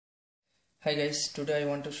Hi guys, today I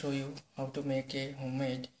want to show you how to make a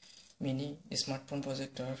homemade mini smartphone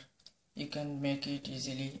projector. You can make it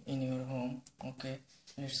easily in your home. Okay,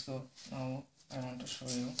 let's go. Now I want to show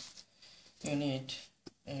you. You need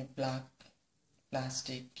a black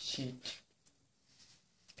plastic sheet,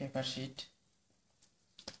 paper sheet,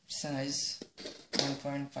 size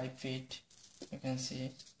 1.5 feet. You can see.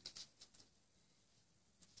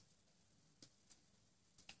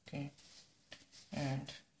 Okay,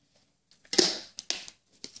 and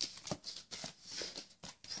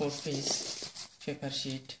 4-piece paper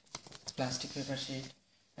sheet, plastic paper sheet,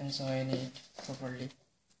 and soil it properly.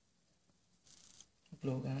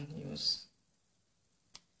 Glue gun use.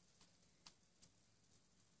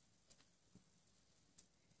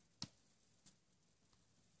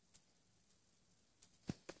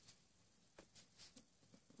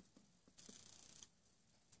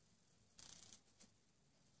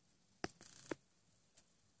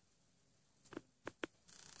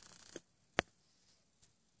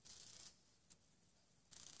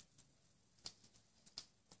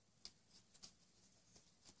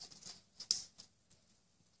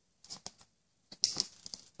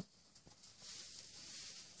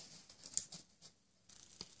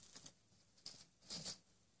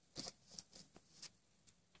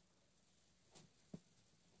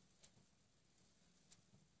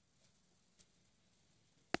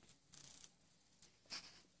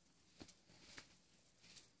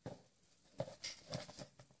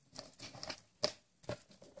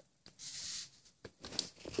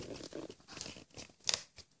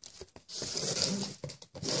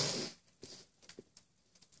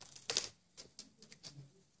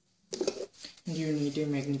 And you need a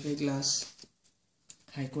magnify glass,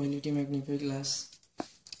 high quality magnify glass.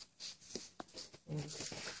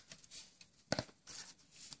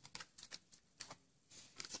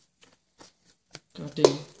 Cut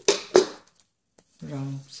a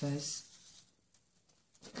round size.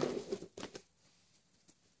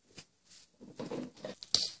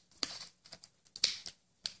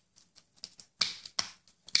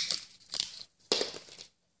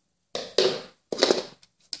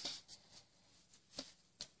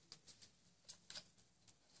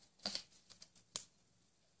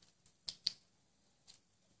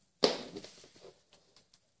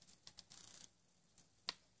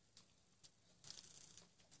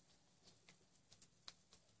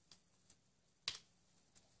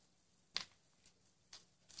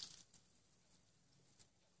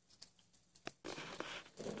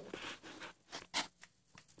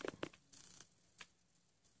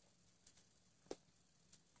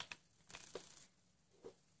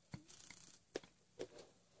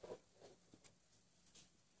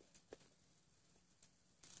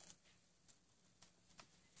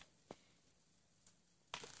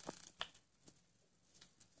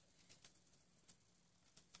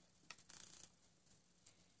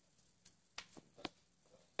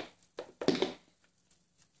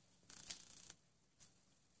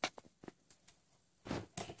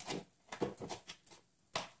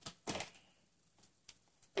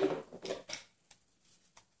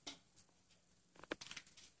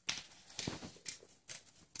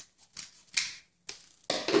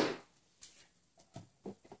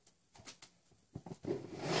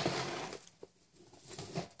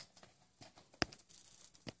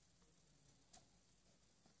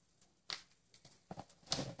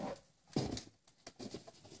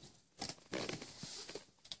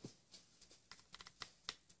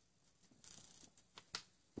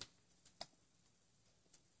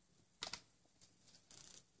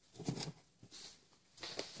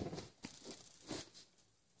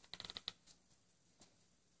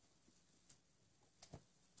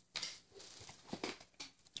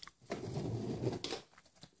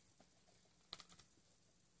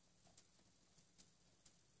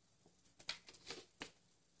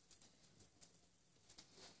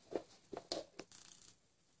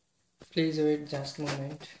 Please wait just a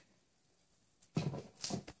moment.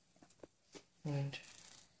 And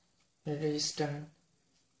it is done.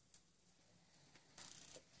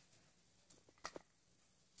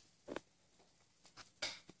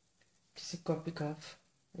 It's a coffee cup.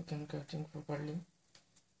 You can cut it properly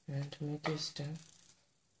and make a stand.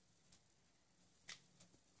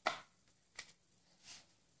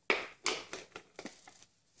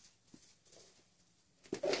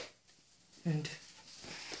 And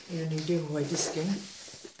you need a white skin,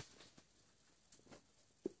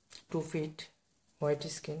 2 feet white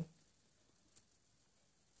skin,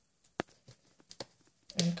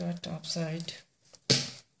 and cut upside.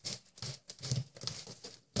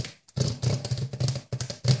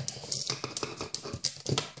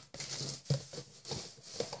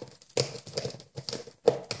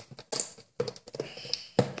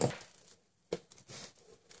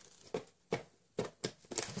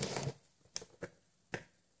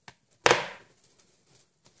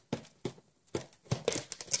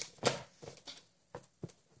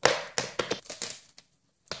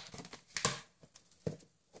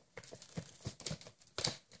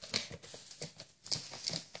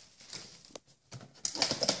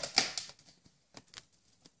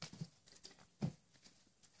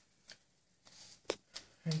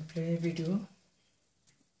 and play video.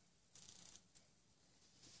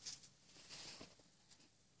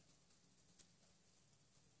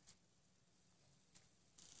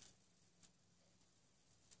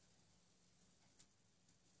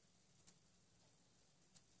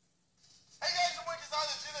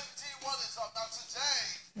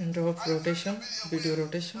 And of rotation, video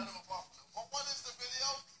rotation.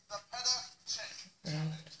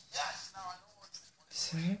 And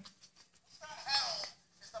save.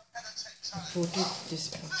 Put it this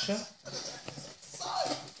function.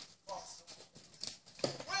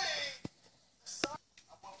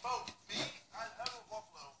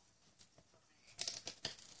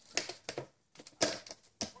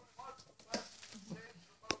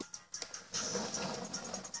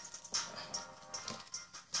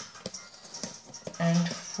 And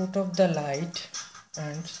put off the light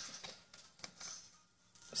and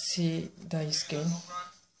see the skin.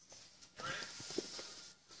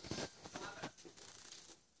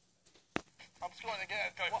 I'm just going to get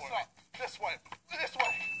it. Go What's for that? It. This way. This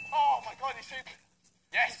way. Oh my god, you see?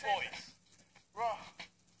 Yes, boys.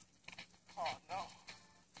 Oh no.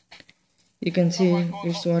 You can see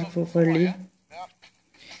it's work properly.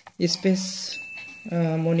 Space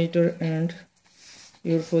monitor and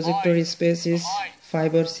your projector space is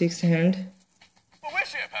 5 or 6 hand.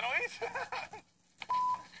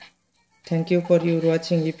 Thank you for your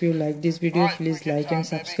watching. If you like this video, please like and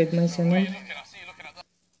subscribe my channel.